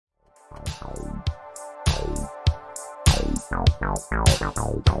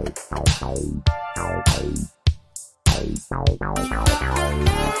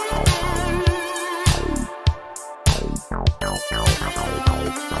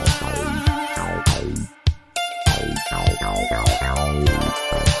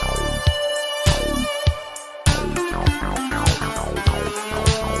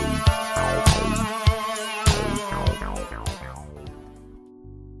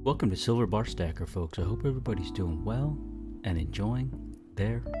Welcome to Silver Bar Stacker, folks. I hope everybody's doing well and enjoying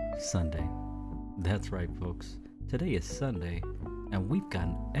their Sunday. That's right, folks. Today is Sunday, and we've got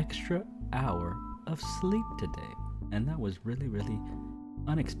an extra hour of sleep today. And that was really, really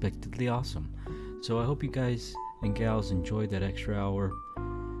unexpectedly awesome. So I hope you guys and gals enjoyed that extra hour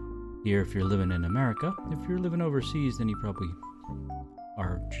here if you're living in America. If you're living overseas, then you probably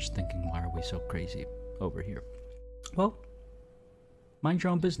are just thinking, why are we so crazy over here? Well, mind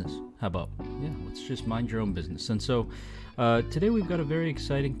your own business. How about? Yeah, let's just mind your own business. And so today we've got a very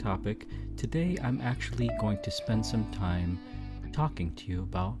exciting topic. Today I'm actually going to spend some time talking to you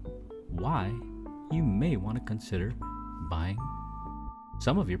about why you may want to consider buying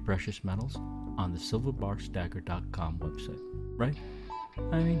some of your precious metals on the silverbarstacker.com website, right?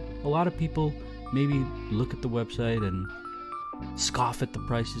 I mean, a lot of people maybe look at the website and scoff at the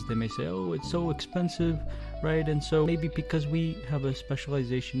prices. They may say, oh, it's so expensive, right? And so maybe because we have a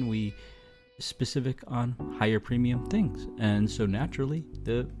specialization, we specific on higher premium things, and so naturally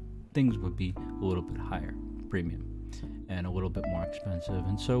the things would be a little bit higher premium and a little bit more expensive.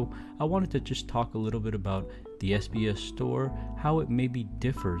 And so I wanted to just talk a little bit about the SBS store, how it maybe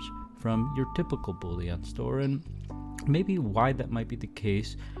differs from your typical bullion store, and maybe why that might be the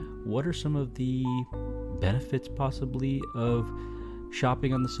case. What are some of the benefits possibly of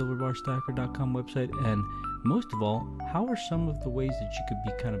shopping on the silverbarstacker.com website, and most of all, how are some of the ways that you could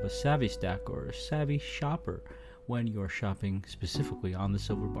be kind of a savvy stacker or a savvy shopper when you're shopping specifically on the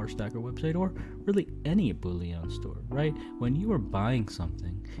Silver Bar Stacker website, or really any bullion store, right? When you are buying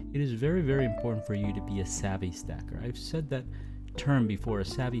something, it is very, very important for you to be a savvy stacker. I've said that term before, a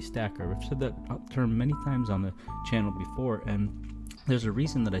savvy stacker. I've said that term many times on the channel before, and there's a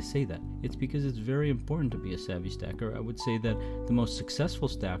reason that I say that. It's because it's very important to be a savvy stacker. I would say that the most successful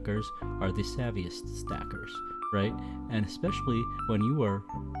stackers are the savviest stackers, right? And especially when you are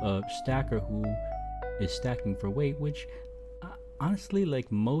a stacker who is stacking for weight, which honestly,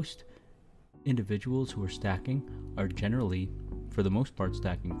 like most individuals who are stacking are generally, for the most part,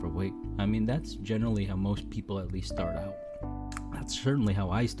 stacking for weight. I mean, that's generally how most people at least start out. That's certainly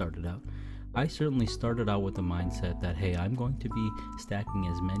how I started out. I certainly started out with the mindset that, hey, I'm going to be stacking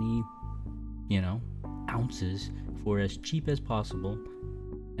as many, ounces for as cheap as possible,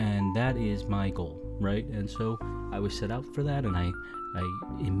 and that is my goal, right? And so I was set out for that, and I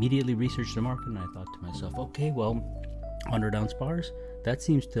immediately researched the market, and I thought to myself, okay, well, 100 ounce bars, that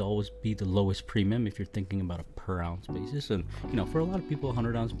seems to always be the lowest premium if you're thinking about a per ounce basis. And, for a lot of people, a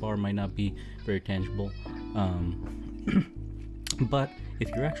 100 ounce bar might not be very tangible. But if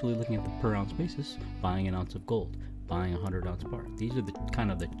you're actually looking at the per ounce basis, buying an ounce of gold, buying a 100 ounce bar, these are the kind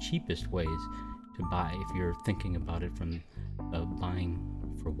of the cheapest ways to buy if you're thinking about it from a buying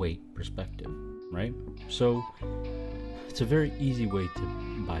for weight perspective, right? So it's a very easy way to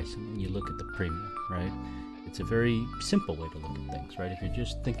buy something. You look at the premium, right? It's a very simple way to look at things, right? If you're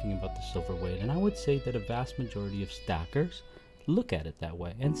just thinking about the silver weight. And I would say that a vast majority of stackers look at it that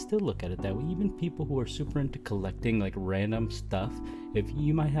way and still look at it that way. Even people who are super into collecting like random stuff, if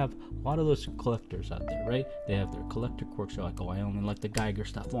you might have a lot of those collectors out there, right? They have their collector quirks. They're like, oh, I only like the Geiger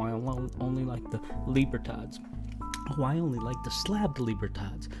stuff. Oh, I only like the Libertads. Oh, I only like the slabbed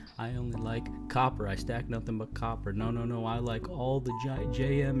Libertads. I only like copper. I stack nothing but copper. No. I like all the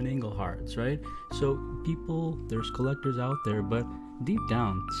JM and Engleharts, right? So people, there's collectors out there, but deep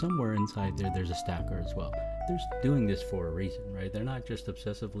down, somewhere inside there's a stacker as well. They're doing this for a reason, right? They're not just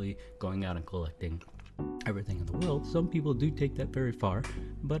obsessively going out and collecting everything in the world. Some people do take that very far,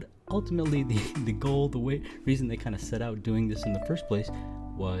 but ultimately the goal, reason they kind of set out doing this in the first place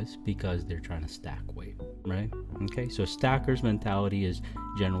was because they're trying to stack weight, right? Okay, so stacker's mentality is,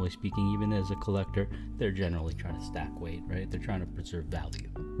 generally speaking, even as a collector, they're generally trying to stack weight, right? They're trying to preserve value,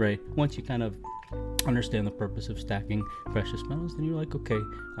 right? Once you kind of understand the purpose of stacking precious metals, then you're like, okay,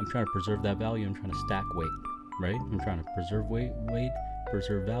 I'm trying to preserve that value. I'm trying to stack weight, right? I'm trying to preserve weight,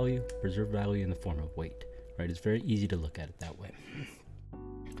 preserve value in the form of weight, right? It's very easy to look at it that way.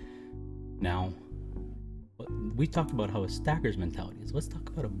 Now, we talked about how a stacker's mentality is. Let's talk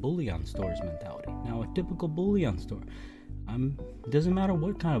about a bullion store's mentality. Now, a typical bullion store, It doesn't matter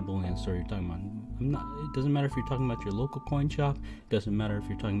what kind of bullion store you're talking about. It doesn't matter if you're talking about your local coin shop. It doesn't matter if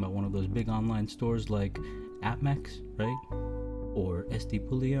you're talking about one of those big online stores like AppMex, right? Or SD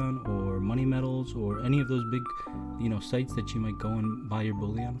Bullion or Money Metals or any of those big, sites that you might go and buy your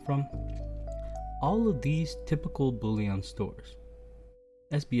bullion from. All of these typical bullion stores,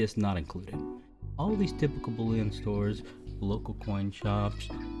 SBS not included, all of these typical bullion stores, local coin shops,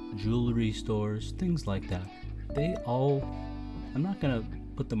 jewelry stores, things like that, I'm not going to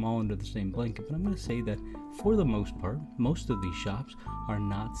put them all under the same blanket, but I'm going to say that for the most part, most of these shops are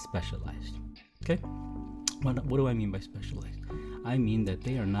not specialized. Okay? What do I mean by specialized? I mean that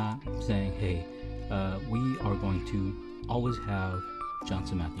they are not saying, hey, we are going to always have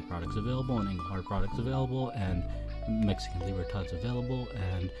Johnson Matthey products available and Engelhard products available and Mexican Libertads available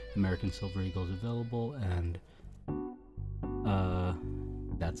and American Silver Eagles available, and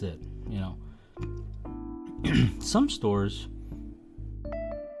that's it. Some stores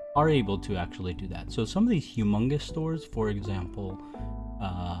are able to actually do that. So some of these humongous stores, for example,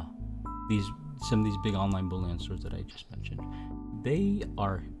 some of these big online bullion stores that I just mentioned, they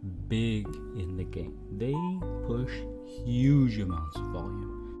are big in the game. They push huge amounts of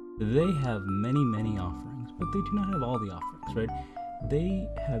volume. They have many offerings, but they do not have all the offerings, right? They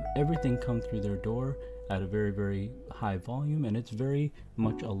have everything come through their door at a very high volume, and it's very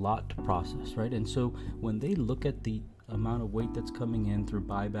much a lot to process, right? And so when they look at the amount of weight that's coming in through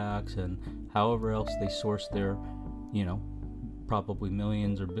buybacks and however else they source their, probably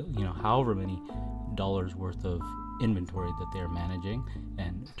millions or however many dollars worth of inventory that they're managing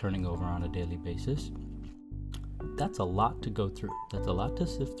and turning over on a daily basis, that's a lot to go through. That's a lot to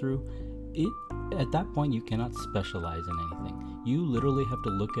sift through. At that point, you cannot specialize in anything. You literally have to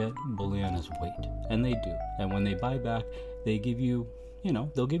look at bullion as weight, and they do. And when they buy back, they give you,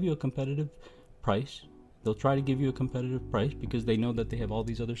 they'll give you a competitive price. They'll try to give you a competitive price because they know that they have all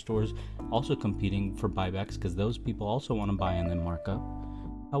these other stores also competing for buybacks, because those people also want to buy and then mark up.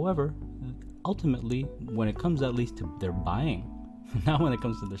 However, ultimately, when it comes at least to their buying, not when it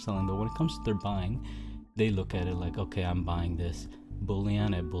comes to their selling, but when it comes to their buying, they look at it like, okay, I'm buying this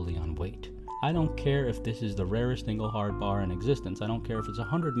bullion at bullion weight. I don't care if this is the rarest Engelhard bar in existence. I don't care if it's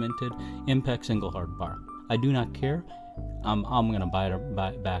 100 minted Impex Engelhard bar. I do not care. I'm gonna buy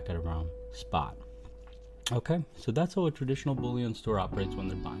it back at around spot. Okay, so that's how a traditional bullion store operates when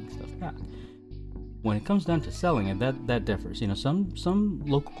they're buying stuff back. When it comes down to selling it, that differs. Some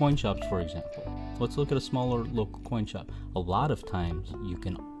local coin shops, for example. Let's look at a smaller local coin shop. A lot of times you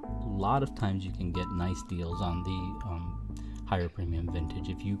can get nice deals on the higher premium vintage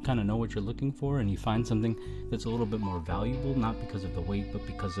if you kind of know what you're looking for and you find something that's a little bit more valuable, not because of the weight, but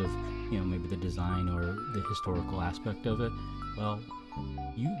because of maybe the design or the historical aspect of it. Well,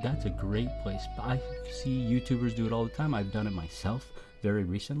 that's a great place. I see YouTubers do it all the time. I've done it myself very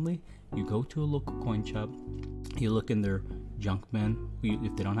recently. You go to a local coin shop, you look in their junk bin.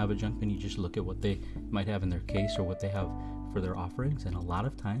 If they don't have a junk bin, you just look at what they might have in their case or what they have for their offerings, and a lot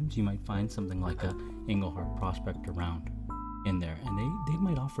of times you might find something like a Engelhard Prospector round in there, and they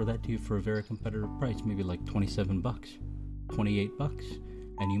might offer that to you for a very competitive price, maybe like $27, $28,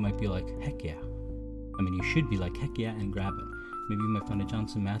 and you might be like, heck yeah. I mean, you should be like, heck yeah, and grab it. Maybe you might find a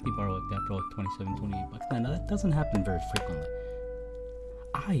Johnson Matthey bar like that for like $27, $28. Now that doesn't happen very frequently.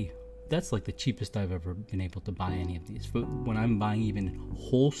 That's like the cheapest I've ever been able to buy any of these. When I'm buying even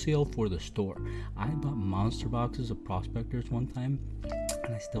wholesale for the store, I bought monster boxes of Prospectors one time,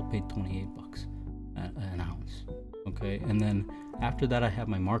 and I still paid $28 an ounce. Okay, and then after that I have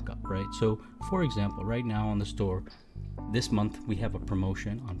my markup, right? So for example, right now on the store, this month we have a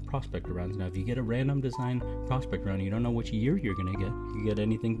promotion on Prospector rounds. Now if you get a random design Prospector round, you don't know which year you're gonna get. You get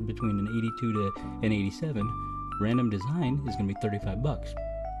anything between an 82 to an 87. Random design is gonna be $35.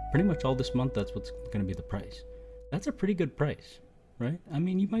 Pretty much all this month, that's what's gonna be the price. That's a pretty good price, right? I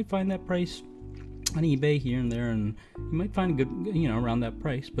mean, you might find that price on eBay here and there, and you might find a good, around that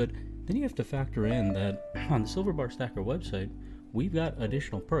price, but then you have to factor in that on the Silver Bar Stacker website, we've got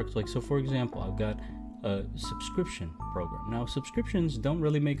additional perks. Like, so for example, I've got a subscription program. Now, subscriptions don't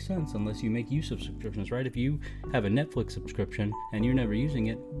really make sense unless you make use of subscriptions, right? If you have a Netflix subscription and you're never using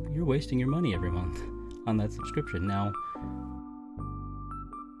it, you're wasting your money every month on that subscription. Now,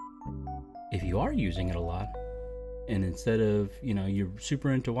 if you are using it a lot, and instead of, you're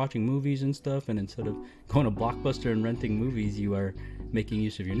super into watching movies and stuff, and instead of going to Blockbuster and renting movies, you are making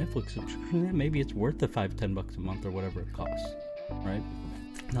use of your Netflix subscription, then maybe it's worth the $5-10 a month or whatever it costs, right?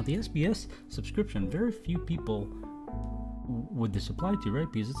 Now, the SBS subscription, very few people would this apply to,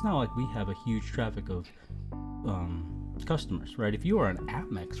 right? Because it's not like we have a huge traffic of customers, right? If you are an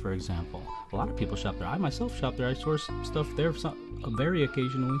Amex, for example, a lot of people shop there. I myself shop there. I source stuff there very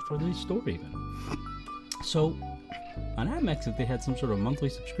occasionally for the store even. So on Amex, if they had some sort of monthly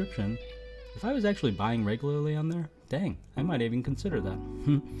subscription, if I was actually buying regularly on there, dang, I might even consider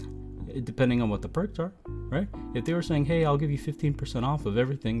that. Depending on what the perks are, right? If they were saying, hey, I'll give you 15% off of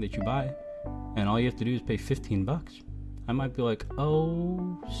everything that you buy, and all you have to do is pay $15, I might be like,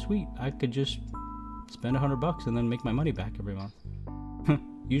 oh, sweet, I could just spend $100 and then make my money back every month.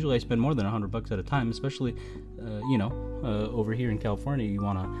 Usually I spend more than $100 at a time, especially, over here in California, you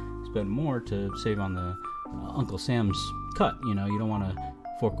want to spend more to save on the Uncle Sam's cut. You don't want to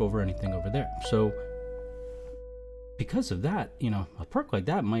fork over anything over there. So because of that, a perk like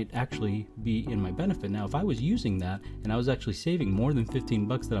that might actually be in my benefit. Now, if I was using that and I was actually saving more than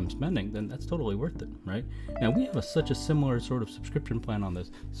 $15 that I'm spending, then that's totally worth it, right? Now, we have such a similar sort of subscription plan on this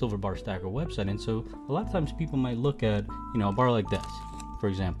Silver Bar Stacker website, and so a lot of times people might look at, a bar like this, for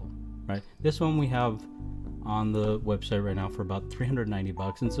example, right? This one we have on the website right now for about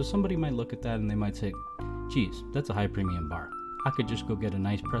 $390, and so somebody might look at that and they might say, geez, that's a high premium bar. I could just go get a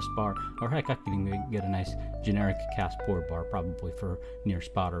nice pressed bar, or heck, I could even get a nice generic cast pour bar, probably for near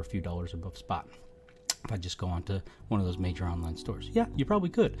spot or a few dollars above spot. If I just go onto one of those major online stores. Yeah, you probably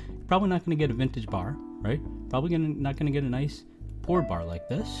could. You're probably not going to get a vintage bar, right? Probably not going to get a nice pour bar like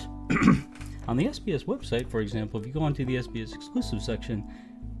this. On the SBS website, for example, if you go onto the SBS exclusive section,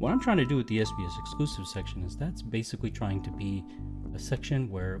 what I'm trying to do with the SBS exclusive section is that's basically trying to be a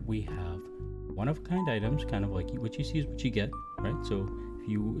section where we have one-of-a-kind items, kind of like what you see is what you get, right? So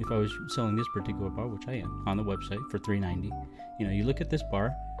if I was selling this particular bar, which I am, on the website for $390, you look at this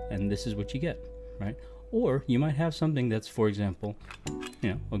bar and this is what you get, right? Or you might have something that's, for example,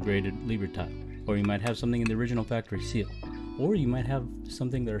 a graded Libertad, or you might have something in the original factory seal, or you might have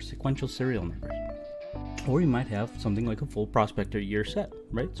something that are sequential serial numbers, or you might have something like a full Prospector year set,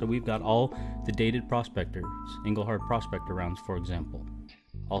 right? So we've got all the dated Prospectors, Engelhard Prospector rounds, for example,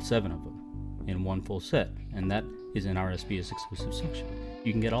 all 7 of them in one full set, and that is in our SBS exclusive section.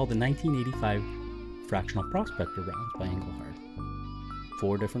 You can get all the 1985 fractional Prospector rounds by Engelhard.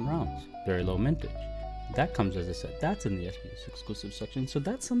 4 different rounds, very low mintage. That comes as a set. That's in the SBS exclusive section. So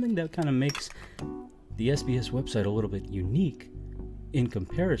that's something that kind of makes the SBS website a little bit unique in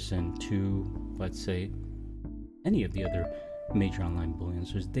comparison to, let's say, any of the other major online bullion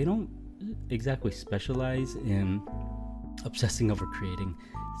stores. They don't exactly specialize in obsessing over creating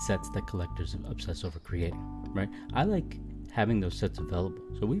sets that collectors obsess over creating, right? I like having those sets available.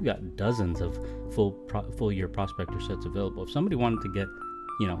 So we've got dozens of full year Prospector sets available. If somebody wanted to get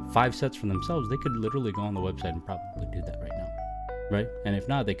 5 sets for themselves, they could literally go on the website and probably do that right now, right? And if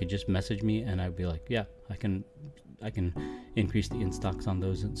not, they could just message me and I'd be like, yeah, I can increase the in stocks on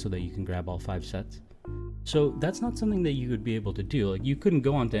those so that you can grab all 5 sets. So that's not something that you would be able to do. Like, you couldn't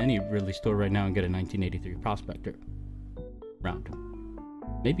go onto any Ridley store right now and get a 1983 Prospector round.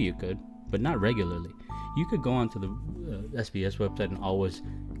 Maybe you could, but not regularly. You could go onto the SBS website and always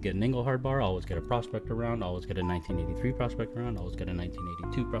get an Engelhard bar, always get a Prospector round, always get a 1983 Prospector round, always get a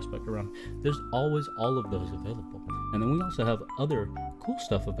 1982 Prospector round. There's always all of those available. And then we also have other cool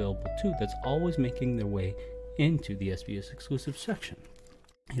stuff available too that's always making their way into the SBS exclusive section.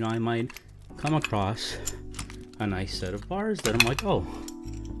 I might come across a nice set of bars that I'm like, oh,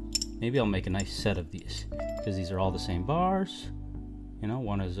 maybe I'll make a nice set of these, because these are all the same bars.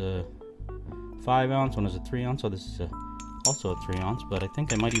 One is a 5 ounce, one is a 3 ounce, so this is also a 3 ounce, but I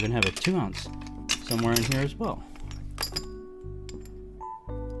think I might even have a 2 ounce somewhere in here as well.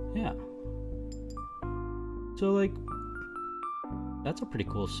 Yeah. So, that's a pretty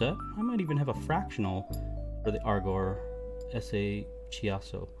cool set. I might even have a fractional for the Argor SA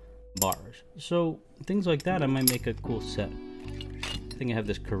Chiasso bars. So, things like that, I might make a cool set. I think I have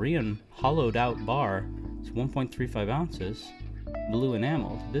this Korean hollowed out bar. It's 1.35 ounces. Blue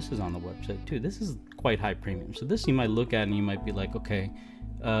enameled. This is on the website too. This is quite high premium. So this you might look at and you might be like, okay,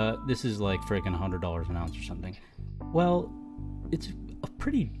 this is like freaking $100 an ounce or something. Well, it's a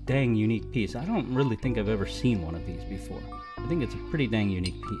pretty dang unique piece. I don't really think I've ever seen one of these before. I think it's a pretty dang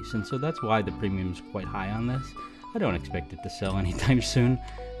unique piece, and so that's why the premium's quite high on this. I don't expect it to sell anytime soon,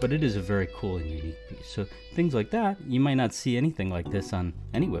 but it is a very cool and unique piece. So things like that, you might not see anything like this on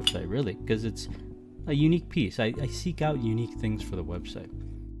any website really, because it's a unique piece. I seek out unique things for the website.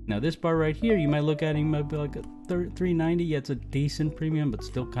 Now this bar right here, you might look at it, you might be like a $390. Yeah, it's a decent premium, but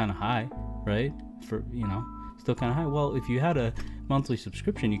still kind of high, right? For still kind of high. Well, if you had a monthly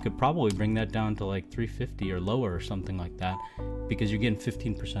subscription, you could probably bring that down to like $350 or lower or something like that, because you're getting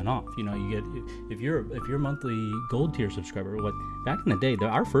 15% off. You know, you get, if you're a monthly gold tier subscriber, what back in the day,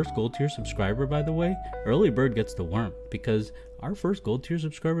 our first gold tier subscriber, by the way, early bird gets the worm, because our first gold tier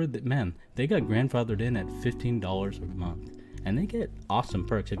subscriber, man, they got grandfathered in at $15 a month, and they get awesome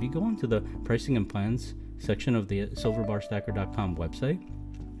perks. If you go onto the pricing and plans section of the silverbarstacker.com website,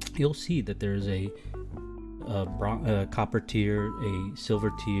 you'll see that there's a copper tier, a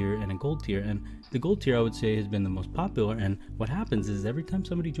silver tier, and a gold tier. And the gold tier, I would say, has been the most popular. And what happens is every time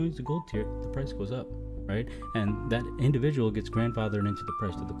somebody joins the gold tier, the price goes up, right? And that individual gets grandfathered into the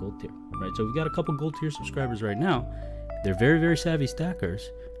price of the gold tier, right? So we've got a couple gold tier subscribers right now. They're very, very savvy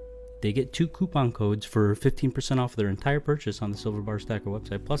stackers. They get 2 coupon codes for 15% off their entire purchase on the Silver Bar Stacker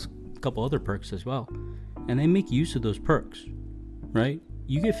website, plus a couple other perks as well. And they make use of those perks, right?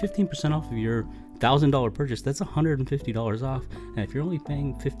 You get 15% off of your $1,000 purchase. That's $150 off. And if you're only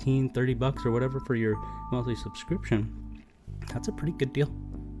paying $15-$30 or whatever for your monthly subscription, that's a pretty good deal.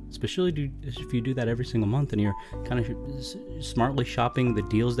 Especially if you do that every single month and you're kind of smartly shopping the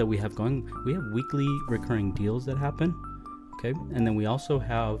deals that we have going. We have weekly recurring deals that happen, okay? And then we also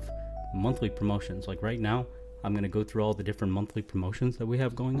have monthly promotions. Like right now, I'm going to go through all the different monthly promotions that we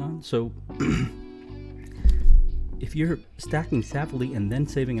have going on. So if you're stacking savvily and then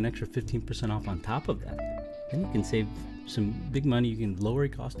saving an extra 15% off on top of that, then you can save some big money. You can lower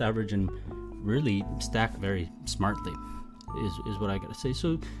your cost average and really stack very smartly, is what I gotta say.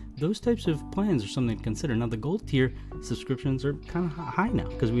 So those types of plans are something to consider. Now the gold tier subscriptions are kind of high now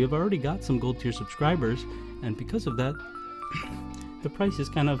because we have already got some gold tier subscribers, and because of that, the price is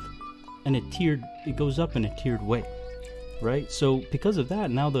kind of it goes up in a tiered way, right? So because of that,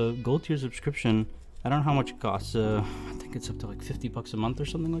 now the gold tier subscription, I don't know how much it costs. I think it's up to like $50 a month or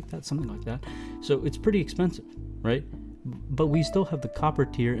something like that. So it's pretty expensive, right? But we still have the copper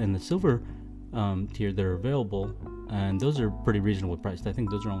tier and the silver tier that are available, and those are pretty reasonably priced. I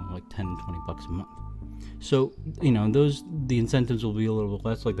think those are only like $10-$20 a month. So, you know, the incentives will be a little bit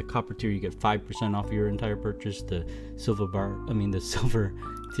less. Like the copper tier, you get 5% off your entire purchase. The silver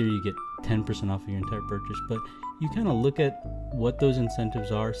tier, you get 10% off of your entire purchase. But you kind of look at what those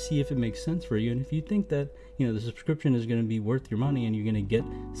incentives are, see if it makes sense for you, and if you think that, you know, the subscription is going to be worth your money and you're going to get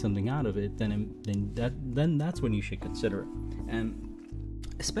something out of it, then that's when you should consider it. And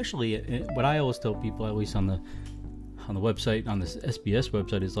especially what I always tell people, at least on the website, on this SBS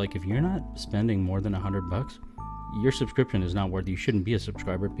website, is like, if you're not spending more than $100, your subscription is not worth it. You shouldn't be a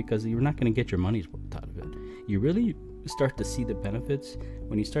subscriber, because you're not going to get your money's worth out of it. You really start to see the benefits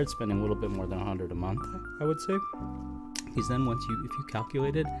when you start spending a little bit more than $100 a month, I would say, because then if you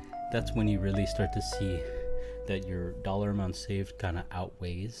calculate it, that's when you really start to see that your dollar amount saved kind of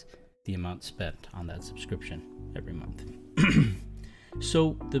outweighs the amount spent on that subscription every month.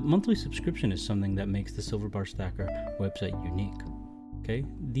 So the monthly subscription is something that makes the Silver Bar Stacker website unique. Okay,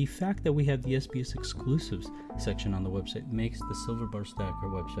 the fact that we have the SBS exclusives section on the website makes the Silver Bar Stacker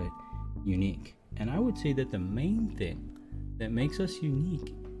website unique. And I would say that the main thing that makes us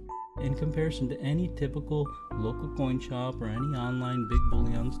unique in comparison to any typical local coin shop or any online big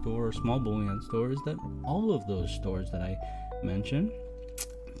bullion store or small bullion store is that all of those stores that I mentioned,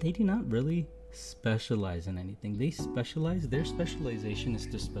 they do not really specialize in anything. Their specialization is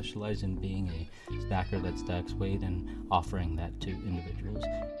to specialize in being a stacker that stacks weight and offering that to individuals.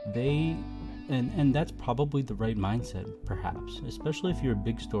 And that's probably the right mindset, perhaps, especially if you're a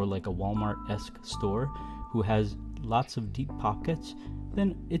big store like a Walmart-esque store who has lots of deep pockets.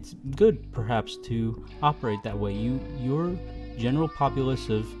 Then it's good perhaps to operate that way. Your general populace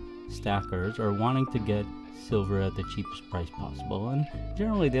of stackers are wanting to get silver at the cheapest price possible, and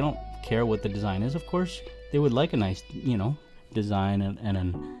generally they don't care what the design is. Of course, they would like a nice, design and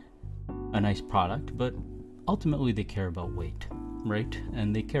a nice product, but ultimately they care about weight, right?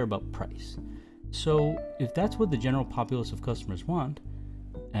 And they care about price. So if that's what the general populace of customers want,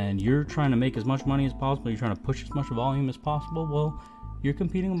 and you're trying to make as much money as possible, you're trying to push as much volume as possible, well, you're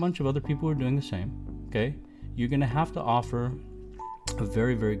competing with a bunch of other people who are doing the same, okay? You're gonna have to offer a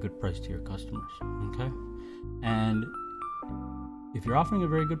very, very good price to your customers, okay? And if you're offering a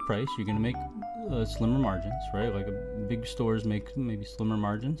very good price, you're going to make slimmer margins, right? Like big stores make maybe slimmer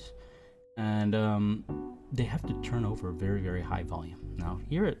margins, and they have to turn over very, very high volume. Now,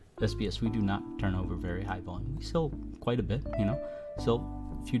 here at SBS, we do not turn over very high volume. We sell quite a bit,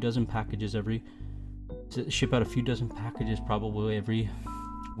 sell a few dozen packages ship out a few dozen packages probably every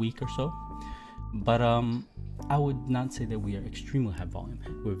week or so. But I would not say that we are extremely high volume.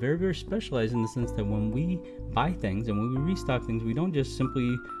 We're very, very specialized in the sense that when we buy things and when we restock things, we don't just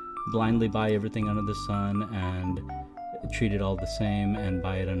simply blindly buy everything under the sun and treat it all the same and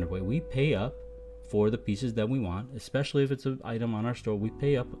buy it underweight. We pay up for the pieces that we want, especially if it's an item on our store. We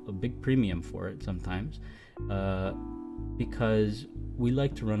pay up a big premium for it sometimes, because we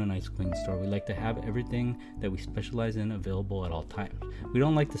like to run a nice clean store. We like to have everything that we specialize in available at all times. We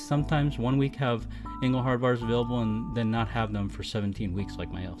don't like to sometimes one week have Engelhard bars available and then not have them for 17 weeks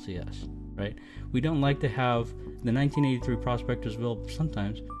like my LCS, right? We don't like to have the 1983 Prospectors available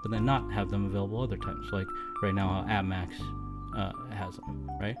sometimes, but then not have them available other times, like right now AppMax has them,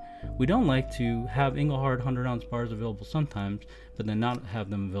 right? We don't like to have Engelhard 100-ounce bars available sometimes, but then not have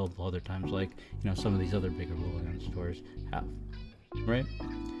them available other times, like, you know, some of these other bigger bullion stores have, right?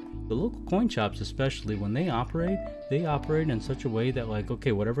 The local coin shops, especially when they operate in such a way that, like,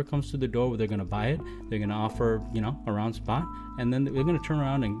 okay, whatever comes through the door, they're going to buy it, they're going to offer, you know, a round spot, and then they're going to turn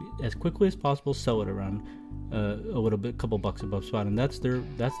around and as quickly as possible sell it around a little bit, couple bucks above spot, and that's their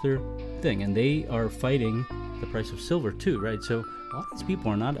thing. And they are fighting the price of silver too, right? So a lot of these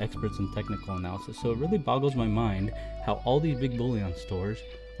people are not experts in technical analysis, so it really boggles my mind how all these big bullion stores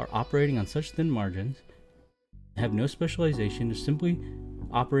are operating on such thin margins, have no specialization, they're simply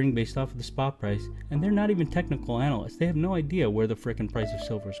operating based off of the spot price, and they're not even technical analysts. They have no idea where the frickin' price of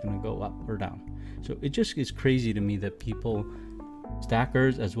silver is going to go up or down. So it just is crazy to me that people,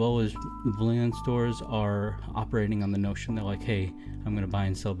 stackers as well as bullion stores, are operating on the notion that, like, hey, I'm going to buy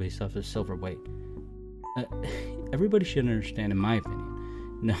and sell based off of silver weight. Everybody should understand, in my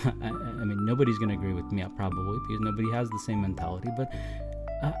opinion. No, I mean, nobody's going to agree with me probably, because nobody has the same mentality, but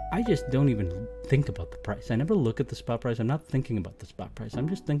I just don't even think about the price. I never look at the spot price. I'm not thinking about the spot price. I'm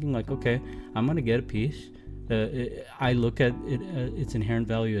just thinking, like, okay, I'm going to get a piece. I look at it, its inherent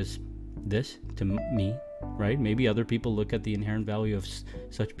value as this to me, right? Maybe other people look at the inherent value of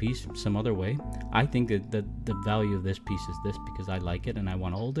such piece some other way. I think that the value of this piece is this because I like it and I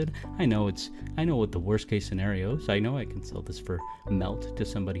want to hold it. I know what the worst case scenario is. I know I can sell this for melt to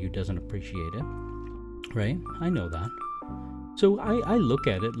somebody who doesn't appreciate it, right? I know that. So I look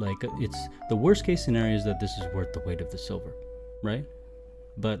at it like it's the worst case scenario is that this is worth the weight of the silver, right?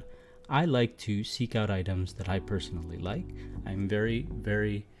 But I like to seek out items that I personally like. I'm very,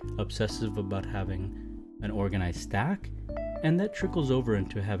 very obsessive about having an organized stack, and that trickles over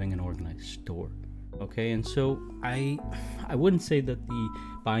into having an organized store. Okay, and so I wouldn't say that the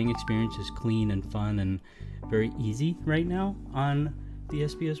buying experience is clean and fun and very easy right now on the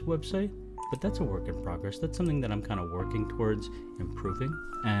SBS website, but that's a work in progress. That's something that I'm kind of working towards improving,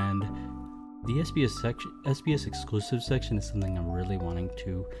 and the SBS exclusive section is something I'm really wanting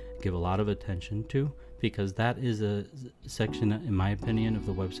to give a lot of attention to, because that is a section, in my opinion, of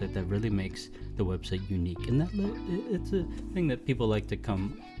the website that really makes the website unique, and that it's a thing that people like to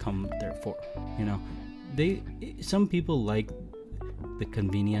come there for. You know, some people like the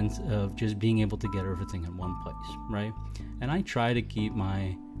convenience of just being able to get everything in one place, right? And I try to keep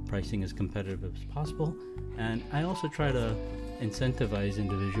my pricing as competitive as possible, and I also try to incentivize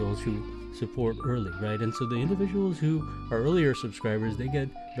individuals who support early, right? And so the individuals who are earlier subscribers, they get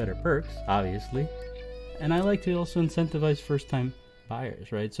better perks, obviously, and I like to also incentivize first-time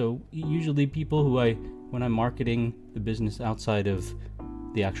buyers, right? So usually people who when I'm marketing the business outside of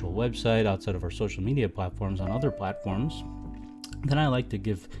the actual website, outside of our social media platforms, on other platforms, then I like to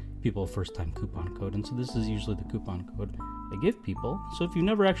give people a first-time coupon code, and so this is usually the coupon code I give people. So if you've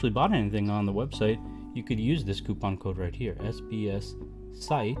never actually bought anything on the website, you could use this coupon code right here, SBS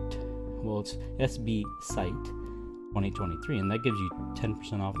site. Well, it's SB site 2023, and that gives you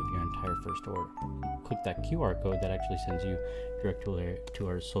 10% off of your entire first order. Click that QR code that actually sends you directly to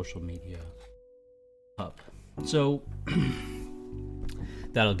our social media hub. So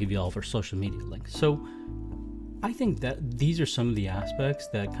that'll give you all of our social media links. So I think that these are some of the aspects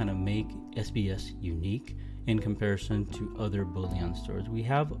that kind of make SBS unique in comparison to other bullion stores. We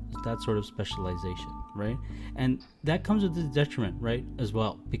have that sort of specialization, right? And that comes with its detriment, right, as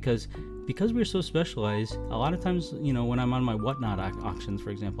well, because we're so specialized. A lot of times, you know, when I'm on my Whatnot auctions, for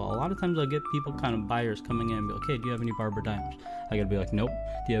example, a lot of times I'll get people, kind of buyers, coming in and be like, hey, do you have any Barber Dimes? I gotta be like, nope.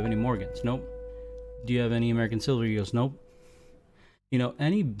 Do you have any Morgans? Nope. Do you have any American Silver Eagles? Nope. You know,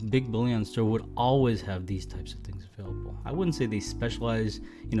 any big bullion store would always have these types of things available. I wouldn't say they specialize,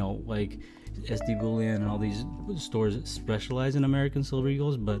 you know, like SD Bullion and all these stores specialize in American Silver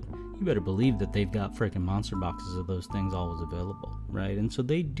Eagles, but you better believe that they've got freaking monster boxes of those things always available, right? And so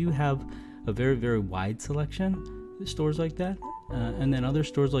they do have a very, very wide selection, stores like that. And then other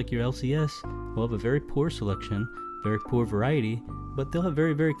stores like your LCS will have a very poor selection, very poor variety, but they'll have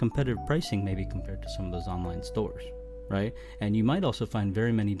very, very competitive pricing maybe compared to some of those online stores, right? And you might also find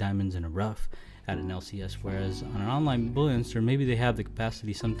very many diamonds in a rough at an LCS, whereas on an online bullion store, maybe they have the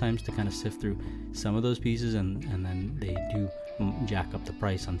capacity sometimes to kind of sift through some of those pieces, and then they do jack up the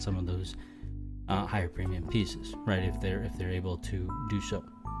price on some of those higher premium pieces, right? If they're able to do so,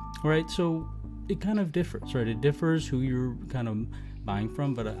 right? So it kind of differs, right? It differs who you're kind of buying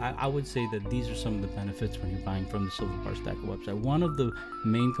from, but I would say that these are some of the benefits when you're buying from the Silver Bar Stacker website. One of the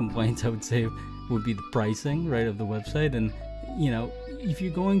main complaints I would say would be the pricing, right, of the website. And if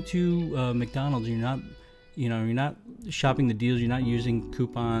you're going to McDonald's, you're not shopping the deals, you're not using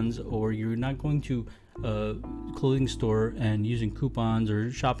coupons, or you're not going to a clothing store and using coupons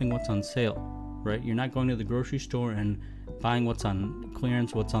or shopping what's on sale, right? You're not going to the grocery store and buying what's on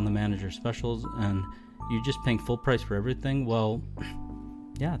clearance, what's on the manager specials, and you're just paying full price for everything. Well,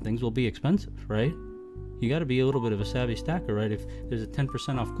 yeah, things will be expensive, right? You got to be a little bit of a savvy stacker, right? If there's a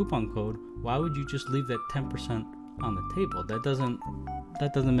 10% off coupon code, why would you just leave that 10% on the table? That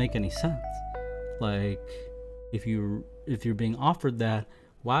doesn't make any sense. Like, if you're being offered that,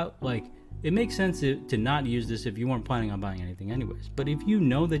 why? Like, it makes sense to not use this if you weren't planning on buying anything anyways. But if you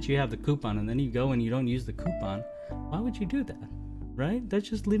know that you have the coupon and then you go and you don't use the coupon, why would you do that, right? That's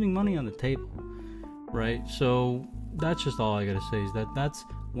just leaving money on the table, right? So that's just all I gotta say, is that's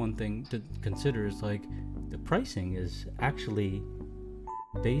one thing to consider, is like the pricing is actually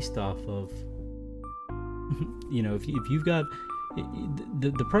based off of if you've got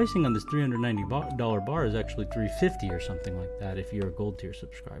the pricing on this $390 bar is actually $350 or something like that if you're a gold tier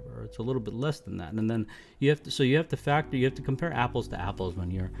subscriber. It's a little bit less than that, and then you have to compare apples to apples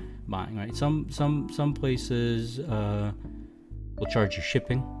when you're buying, right? Some places will charge you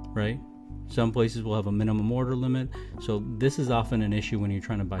shipping, right? Some places will have a minimum order limit. So this is often an issue when you're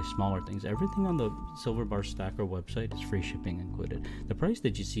trying to buy smaller things. Everything on the Silver Bar Stacker website is free shipping included. The price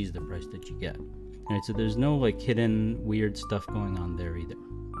that you see is the price that you get. Right, so there's no like hidden weird stuff going on there either.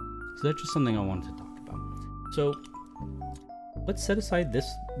 So that's just something I wanted to talk about. So let's set aside this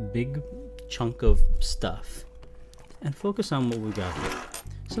big chunk of stuff and focus on what we got here.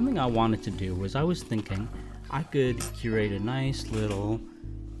 Something I wanted to do was, I was thinking I could curate a nice little,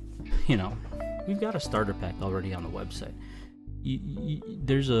 we've got a starter pack already on the website.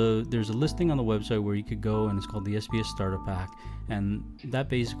 There's a listing on the website where you could go, and it's called the SBS Starter Pack, and that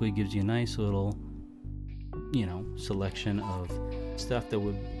basically gives you a nice little selection of stuff that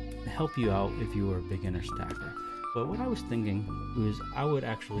would help you out if you were a beginner stacker. But what I was thinking was I would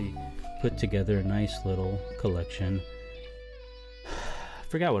actually put together a nice little collection. I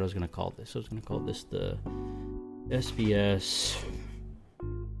forgot what I was going to call this. I was going to call this the SBS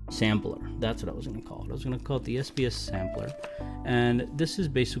Sampler. That's what I was going to call it. I was going to call it the SBS Sampler. And this is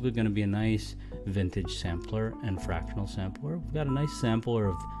basically going to be a nice vintage sampler and fractional sampler. We've got a nice sampler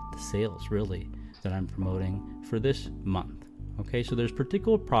of the sales, really, that I'm promoting for this month. Okay, so there's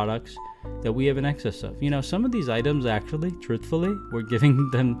particular products that we have in excess of. Some of these items, actually, truthfully,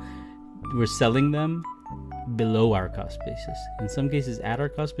 we're selling them below our cost basis. In some cases at our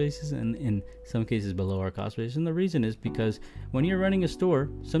cost basis, and in some cases below our cost basis. And the reason is because when you're running a store,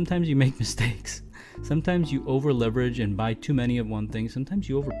 sometimes you make mistakes. Sometimes you over leverage and buy too many of one thing. Sometimes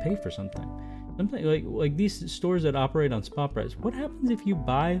you overpay for something. Sometimes, like these stores that operate on spot price. What happens if you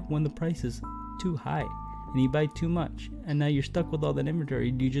buy when the price is too high and you buy too much, and now you're stuck with all that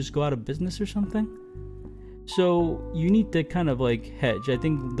inventory? Do you just go out of business or something? So you need to kind of like hedge. I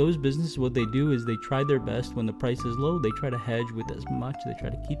think those businesses, what they do is they try their best when the price is low. They try to hedge with as much. They try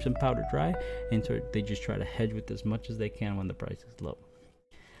to keep some powder dry, and so they just try to hedge with as much as they can when the price is low.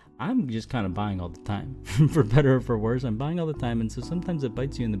 I'm just kind of buying all the time. For better or for worse, I'm buying all the time, and so sometimes it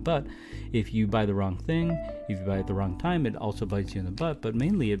bites you in the butt if you buy the wrong thing. If you buy at the wrong time, it also bites you in the butt, but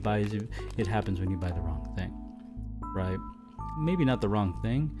mainly it happens when you buy the wrong thing, right? Maybe not the wrong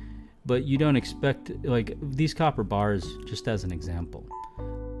thing, but you don't expect, like these copper bars, just as an example.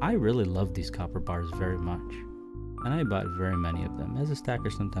 I really love these copper bars very much, and I bought very many of them. As a stacker,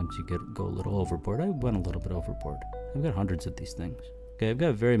 sometimes you go a little overboard. I went a little bit overboard. I've got hundreds of these things. Okay, I've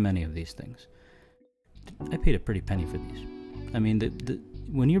got very many of these things. I paid a pretty penny for these. I mean,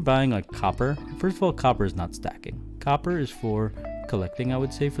 when you're buying like copper, first of all, copper is not stacking. Copper is for collecting, I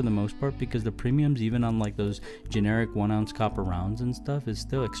would say, for the most part, because the premiums, even on like those generic 1 ounce copper rounds and stuff, is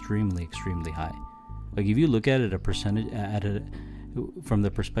still extremely high. Like if you look at it from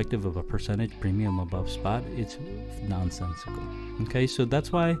the perspective of a percentage premium above spot, it's nonsensical. Okay, so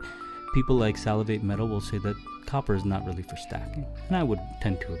that's why people like Salivate Metal will say that copper is not really for stacking, and I would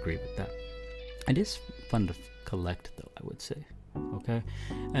tend to agree with that. It is fun to collect, though, I would say. Okay,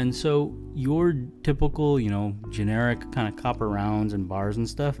 and so your typical, generic kind of copper rounds and bars and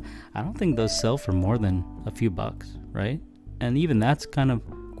stuff, I don't think those sell for more than a few bucks, right? And even that's kind of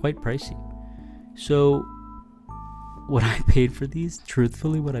quite pricey. So what I paid for these,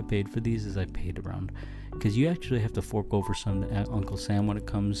 truthfully, what I paid for these is I paid around, because you actually have to fork over some to Uncle Sam when it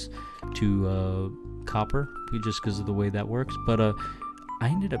comes to copper, just because of the way that works. But I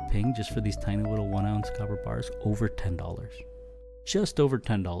ended up paying just for these tiny little 1 ounce copper bars over $10. Just over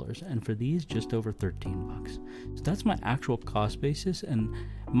 $10, and for these just over $13. So that's my actual cost basis. And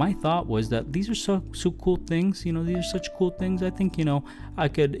my thought was that these are so cool things, these are such cool things. I think, I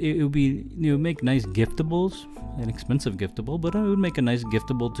could, it would be, make nice giftables, an expensive giftable, but I would make a nice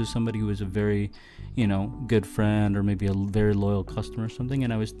giftable to somebody who is a very, good friend, or maybe a very loyal customer or something.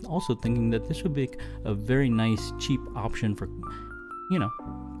 And I was also thinking that this would be a very nice, cheap option for,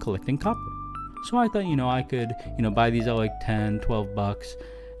 collecting copper. So I thought, I could, buy these at like 10, 12 bucks,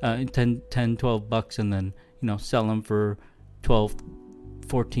 10, 12 bucks, and then, sell them for 12,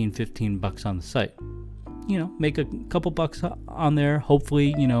 14, 15 bucks on the site. Make a couple bucks on there.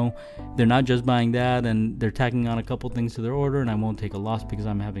 Hopefully, they're not just buying that and they're tacking on a couple things to their order, and I won't take a loss because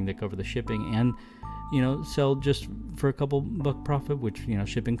I'm having to cover the shipping and, sell just for a couple buck profit, which,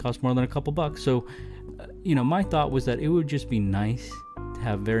 shipping costs more than a couple bucks. So, my thought was that it would just be nice to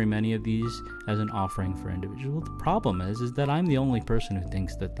have very many of these as an offering for individuals. Well, the problem is that I'm the only person who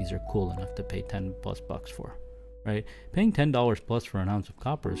thinks that these are cool enough to pay 10 plus bucks for, right? Paying $10 plus for an ounce of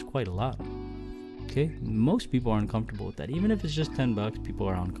copper is quite a lot. Okay, most people are uncomfortable with that. Even if it's just 10 bucks, people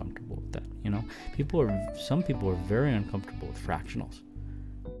are uncomfortable with that. Some people are very uncomfortable with fractionals.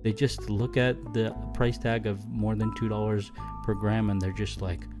 They just look at the price tag of more than $2 per gram and they're just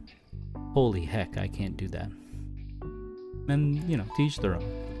like, holy heck, I can't do that. And, to each their own.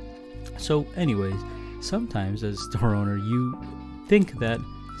 So anyways, sometimes as a store owner, you think that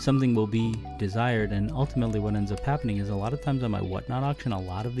something will be desired, and ultimately what ends up happening is a lot of times on my Whatnot auction, a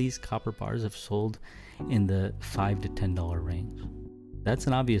lot of these copper bars have sold in the $5 to $10 range. That's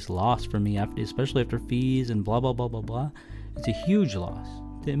an obvious loss for me, especially after fees and blah, blah, blah, blah, blah. It's a huge loss.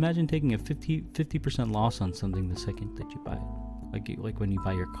 Imagine taking a 50% loss on something the second that you buy it, like when you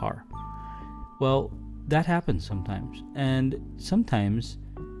buy your car. Well, that happens sometimes. And sometimes,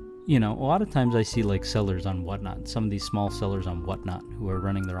 a lot of times I see like sellers on Whatnot, some of these small sellers on Whatnot who are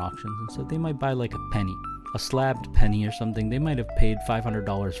running their auctions, and so they might buy like a penny, a slabbed penny or something. They might have paid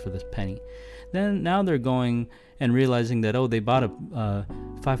 $500 for this penny. Then now they're going and realizing that, they bought a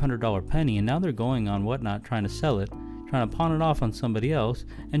 $500 penny, and now they're going on Whatnot trying to sell it, trying to pawn it off on somebody else,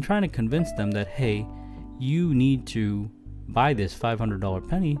 and trying to convince them that, hey, you need to buy this $500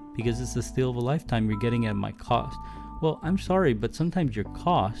 penny because it's the steal of a lifetime. You're getting at my cost. Well, I'm sorry, but sometimes your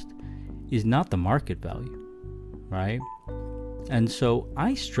cost is not the market value, right? And so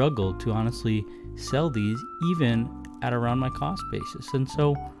I struggle to honestly sell these even at around my cost basis. And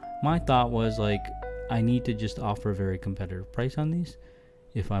so my thought was like, I need to just offer a very competitive price on these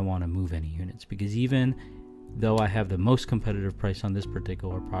if I want to move any units, because even though I have the most competitive price on this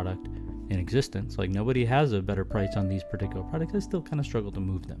particular product in existence, like nobody has a better price on these particular products, I still kind of struggle to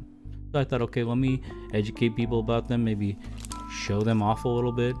move them. So I thought, okay, let me educate people about them, maybe show them off a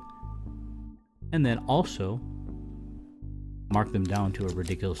little bit, and then also mark them down to a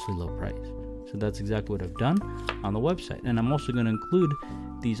ridiculously low price. So that's exactly what I've done on the website. And I'm also going to include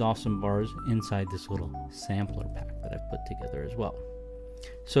these awesome bars inside this little sampler pack that I've put together as well.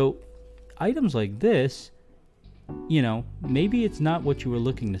 So items like this, maybe it's not what you were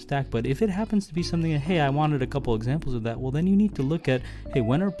looking to stack, but if it happens to be something that, hey, I wanted a couple examples of that, well, then you need to look at, hey,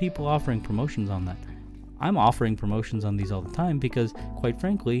 when are people offering promotions on that? I'm offering promotions on these all the time because, quite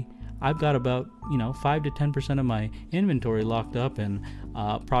frankly, I've got about 5 to 10% of my inventory locked up in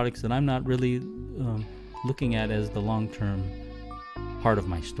products that I'm not really looking at as the long-term part of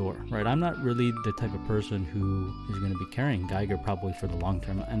my store, right? I'm not really the type of person who is going to be carrying Geiger probably for the long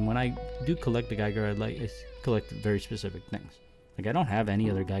term. And when I do collect the Geiger, I collect very specific things. Like I don't have any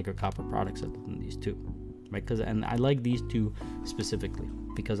other Geiger copper products other than these two, right? And I like these two specifically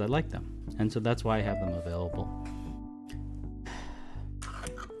because I like them, and so that's why I have them available.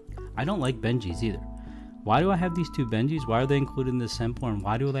 I don't like Benjis either. Why do I have these two Benjis? Why are they included in this sampler, and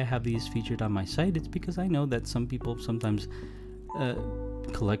why do I have these featured on my site? It's because I know that some people sometimes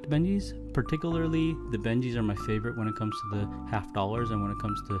collect Benjis. Particularly, the Benjis are my favorite when it comes to the $50 and when it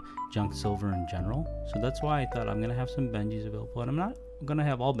comes to junk silver in general. So that's why I thought I'm going to have some Benjis available. And I'm not going to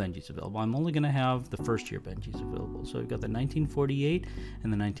have all Benjis available. I'm only going to have the first year Benjis available. So we've got the 1948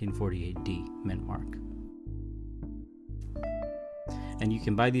 and the 1948D mint mark. And you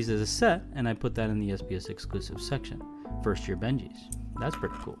can buy these as a set, and I put that in the SBS exclusive section. First year Benjis. That's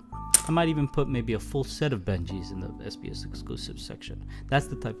pretty cool. I might even put maybe a full set of Benjis in the SBS exclusive section. That's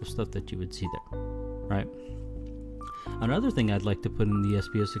the type of stuff that you would see there, right? Another thing I'd like to put in the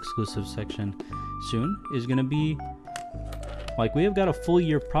SBS exclusive section soon is going to be, like, we have got a full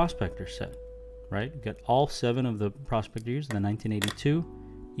year prospector set, right? We've got all 7 of the prospector years, the 1982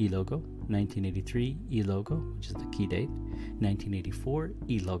 E-logo, 1983 E-logo, which is the key date, 1984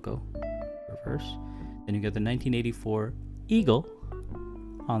 E-logo, reverse. Then you got the 1984 Eagle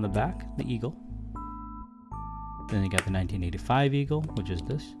on the back, the Eagle. Then you got the 1985 Eagle, which is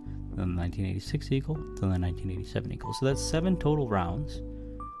this. Then the 1986 Eagle, then the 1987 Eagle. So that's 7 total rounds,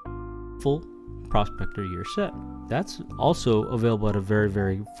 full prospector year set. That's also available at a very,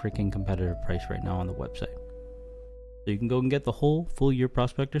 very freaking competitive price right now on the website. So you can go and get the whole full year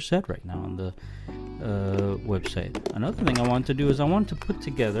prospector set right now on the website. Another thing I want to do is I want to put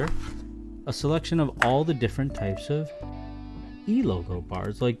together a selection of all the different types of E-logo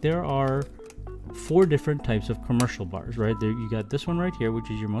bars. Like, there are 4 different types of commercial bars, right? There you got this one right here, which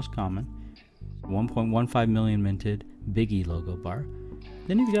is your most common, 1.15 million minted big E-logo bar.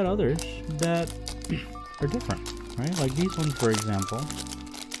 Then you've got others that are different, right? Like these ones, for example,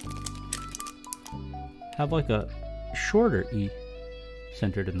 have like a shorter E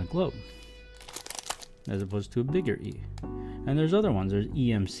centered in the globe as opposed to a bigger E. And there's other ones. There's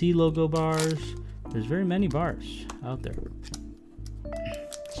EMC logo bars. There's very many bars out there.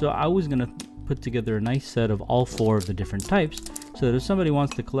 So I was going to put together a nice set of all 4 of the different types, so that if somebody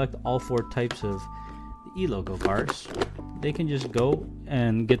wants to collect all 4 types of the E-logo bars, they can just go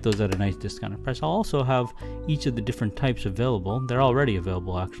and get those at a nice discounted price. I'll also have each of the different types available. They're already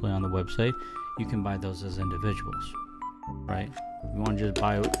available actually on the website. You can buy those as individuals, right? If you want to just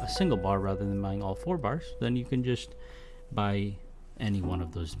buy a single bar rather than buying all 4 bars, then you can just buy any one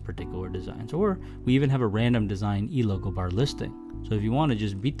of those particular designs. Or we even have a random design E-logo bar listing. So if you want to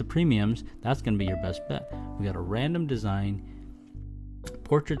just beat the premiums, that's going to be your best bet. We got a random design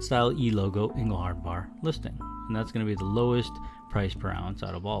portrait style E-logo Engelhard bar listing, and that's going to be the lowest price per ounce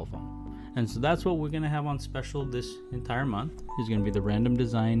out of all of them. And so that's what we're going to have on special this entire month, is going to be the random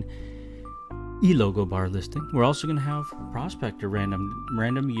design E-logo bar listing. We're also going to have prospector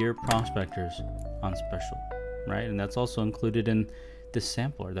random year prospectors on special, right? And that's also included in this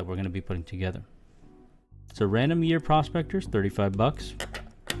sampler that we're going to be putting together. So random year prospectors, $35.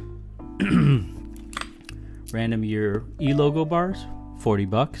 Random year E-logo bars,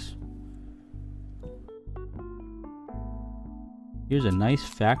 $40. Here's a nice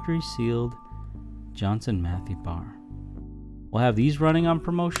factory sealed Johnson Matthey bar. We'll have these running on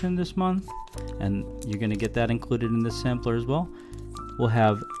promotion this month, and you're going to get that included in this sampler as well. We'll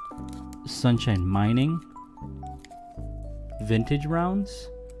have Sunshine Mining vintage rounds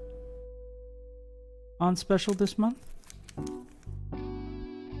on special this month.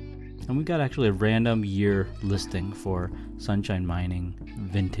 And we got actually a random year listing for Sunshine Mining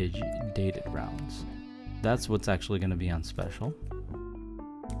vintage dated rounds. That's what's actually going to be on special.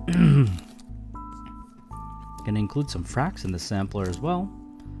 Going to include some fracks in the sampler as well.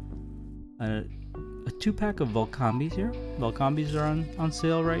 A 2-pack of Volcambis here. Volcambis are on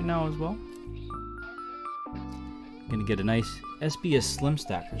sale right now as well. Going to get a nice SBS Slim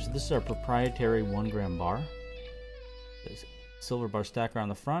Stacker. So this is our proprietary 1 gram bar. There's silver bar stacker on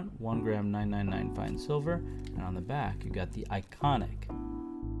the front, 1 gram 999 fine silver, and on the back you got the iconic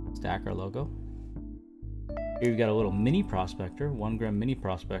stacker logo. Here you've got a little mini prospector, 1 gram mini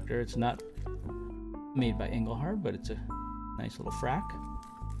prospector. It's not made by Engelhard, but it's a nice little frack.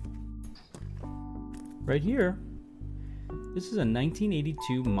 Right here, this is a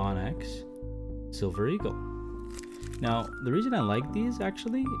 1982 Monex Silver Eagle. Now, the reason I like these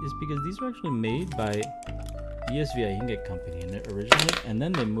actually is because these were actually made by USVI Ingot Company originally, and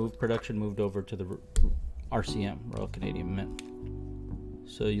then they production moved over to the RCM, Royal Canadian Mint.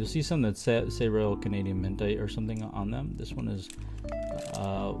 So you'll see some that say Royal Canadian Mint or something on them. This one is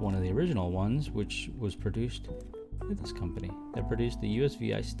one of the original ones, which was produced by this company that produced the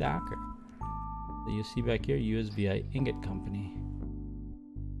USVI Stacker. So you see back here, USVI Ingot Company.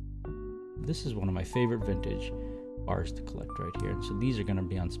 This is one of my favorite vintage bars to collect right here, and so these are going to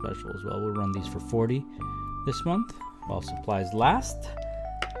be on special as well. We'll run these for $40 this month while supplies last,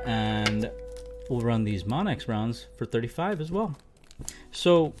 and we'll run these Monex rounds for $35 as well.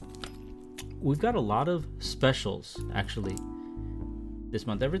 So we've got a lot of specials actually this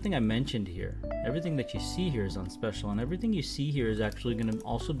month. Everything I mentioned here, everything that you see here is on special, and everything you see here is actually going to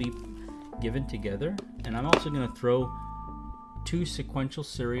also be given together. And I'm also going to throw 2 sequential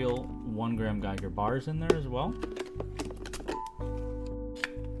serial 1 gram Geiger bars in there as well.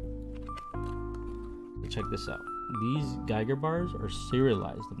 So check this out. These Geiger bars are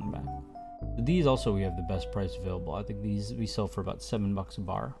serialized in the back. These also we have the best price available. I think these we sell for about $7 a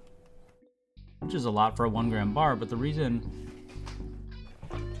bar. which is a lot for a 1 gram bar. But the reason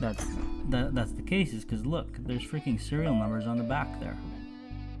that's the case is because look, there's freaking serial numbers on the back there.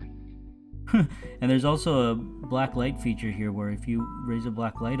 And there's also a black light feature here where if you raise a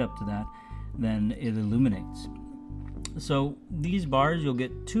black light up to that, then it illuminates. So these bars, you'll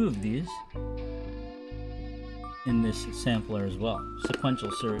get 2 of these in this sampler as well, sequential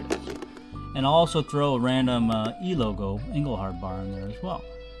cereals. And I'll also throw a random E-logo Engelhard bar in there as well.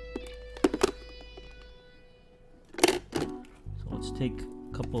 So let's take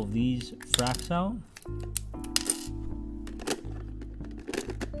a couple of these fracks out.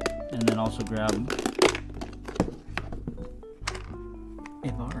 And then also grab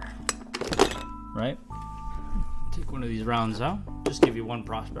a bar, right? Take one of these rounds out, just give you one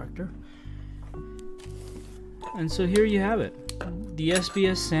prospector. And so here you have it, the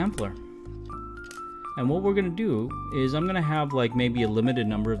SBS sampler. And what we're gonna do is I'm gonna have like maybe a limited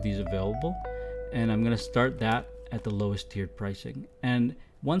number of these available, and I'm gonna start that at the lowest tiered pricing. And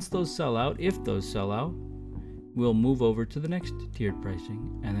once those sell out, if those sell out, we'll move over to the next tiered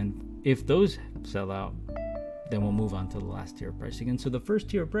pricing. And then if those sell out, then we'll move on to the last tier pricing. And so the first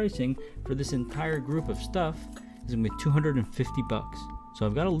tier pricing for this entire group of stuff is gonna be $250. So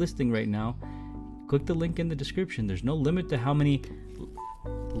I've got a listing right now. Click the link in the description. There's no limit to how many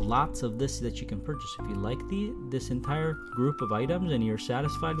lots of this that you can purchase. If you like this entire group of items and you're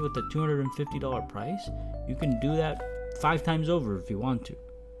satisfied with the $250 price, you can do that 5 times over if you want to.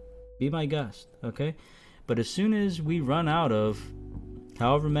 Be my guest, okay? But as soon as we run out of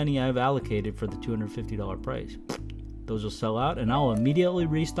however many I've allocated for the $250 price, those will sell out and I'll immediately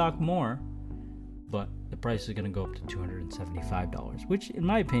restock more, but the price is going to go up to $275, which in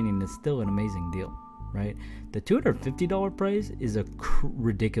my opinion is still an amazing deal, right? The $250 price is a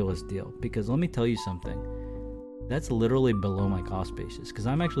ridiculous deal because let me tell you something. That's literally below my cost basis because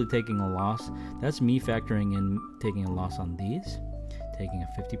I'm actually taking a loss. That's me factoring in taking a loss on these, taking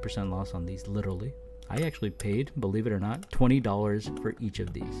a 50% loss on these, literally. I actually paid, believe it or not, $20 for each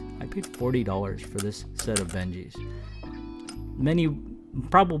of these. I paid $40 for this set of Benjis.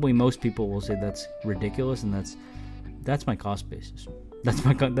 Probably most people will say that's ridiculous, and that's my cost basis. That's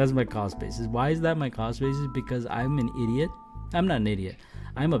my cost basis. Why is that my cost basis? Because I'm an idiot. I'm not an idiot.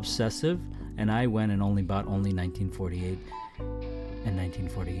 I'm obsessive, and I went and only bought 1948 and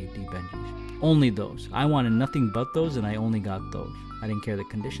 1948D Benjis. Only those. I wanted nothing but those, and I only got those. I didn't care the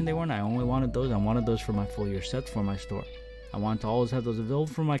condition they were in. I only wanted those. I wanted those for my full year sets for my store. I wanted to always have those available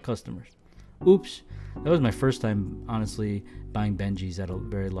for my customers. Oops. That was my first time, honestly, buying Benjis at a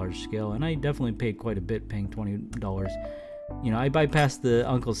very large scale, and I definitely paid quite a bit, paying $20. You know, I bypassed the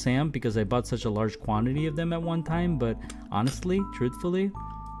Uncle Sam because I bought such a large quantity of them at one time, but honestly, truthfully,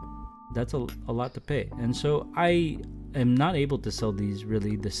 that's a lot to pay. And so I am not able to sell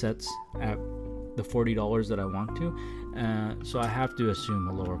the sets at the $40 that I want to. So I have to assume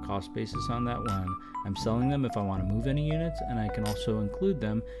a lower cost basis on that when I'm selling them if I want to move any units, and I can also include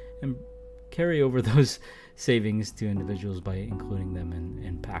them and carry over those savings to individuals by including them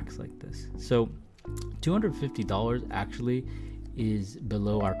in packs like this. So $250 actually is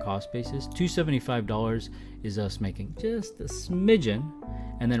below our cost basis. $275 is us making just a smidgen,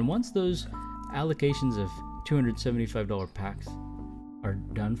 and then once those allocations of $275 packs are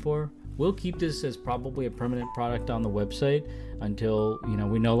done for, we'll keep this as probably a permanent product on the website until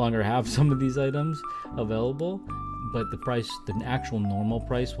we no longer have some of these items available. But the actual normal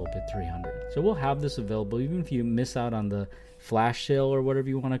price will be $300. So we'll have this available even if you miss out on the flash sale or whatever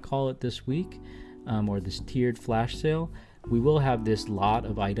you want to call it this week, or this tiered flash sale. We will have this lot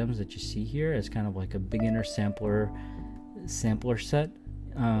of items that you see here as kind of like a beginner sampler set.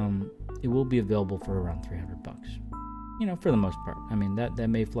 It will be available for around $300. For the most part. I mean, that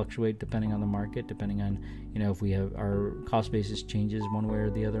may fluctuate depending on the market, depending on, if we have our cost basis changes one way or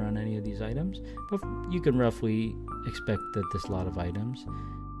the other on any of these items. But you can roughly expect that this lot of items,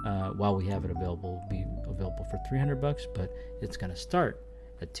 while we have it available, will be available for $300, but it's going to start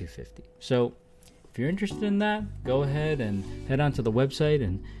at $250. So if you're interested in that, go ahead and head onto the website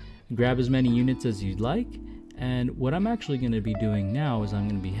and grab as many units as you'd like. And what I'm actually going to be doing now is I'm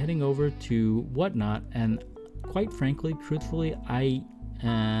going to be heading over to Whatnot, and quite frankly, truthfully, I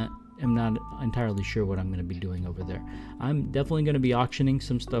am not entirely sure what I'm going to be doing over there. I'm definitely going to be auctioning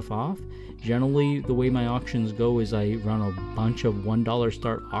some stuff off. Generally, the way my auctions go is I run a bunch of $1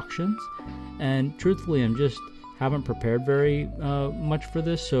 start auctions, and truthfully, haven't prepared very much for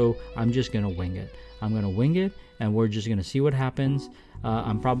this, so I'm just going to wing it. I'm going to wing it, and we're just going to see what happens.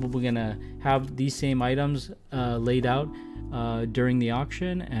 I'm probably going to have these same items laid out during the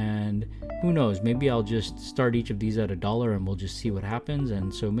auction, and who knows, maybe I'll just start each of these at $1 and we'll just see what happens.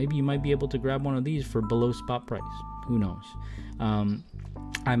 And so maybe you might be able to grab one of these for below spot price. Who knows?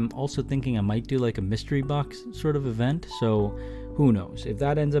 I'm also thinking I might do like a mystery box sort of event, so who knows? If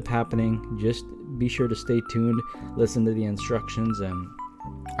that ends up happening, just be sure to stay tuned, listen to the instructions, and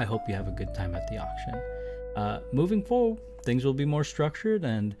I hope you have a good time at the auction. Moving forward, things will be more structured,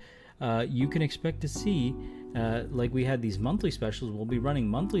 and you can expect to see, like we had these monthly specials, we'll be running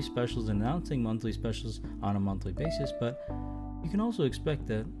monthly specials and announcing monthly specials on a monthly basis, but you can also expect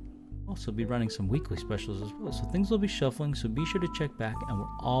that also be running some weekly specials as well. So things will be shuffling, so be sure to check back, and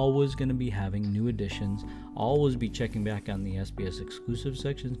we're always going to be having new additions. Always be checking back on the SBS exclusive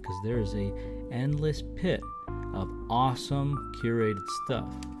sections, because there is a endless pit of awesome curated stuff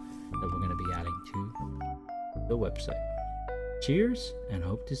that we're going to be adding to the website. Cheers, and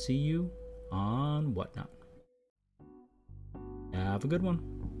hope to see you on Whatnot. Have a good one.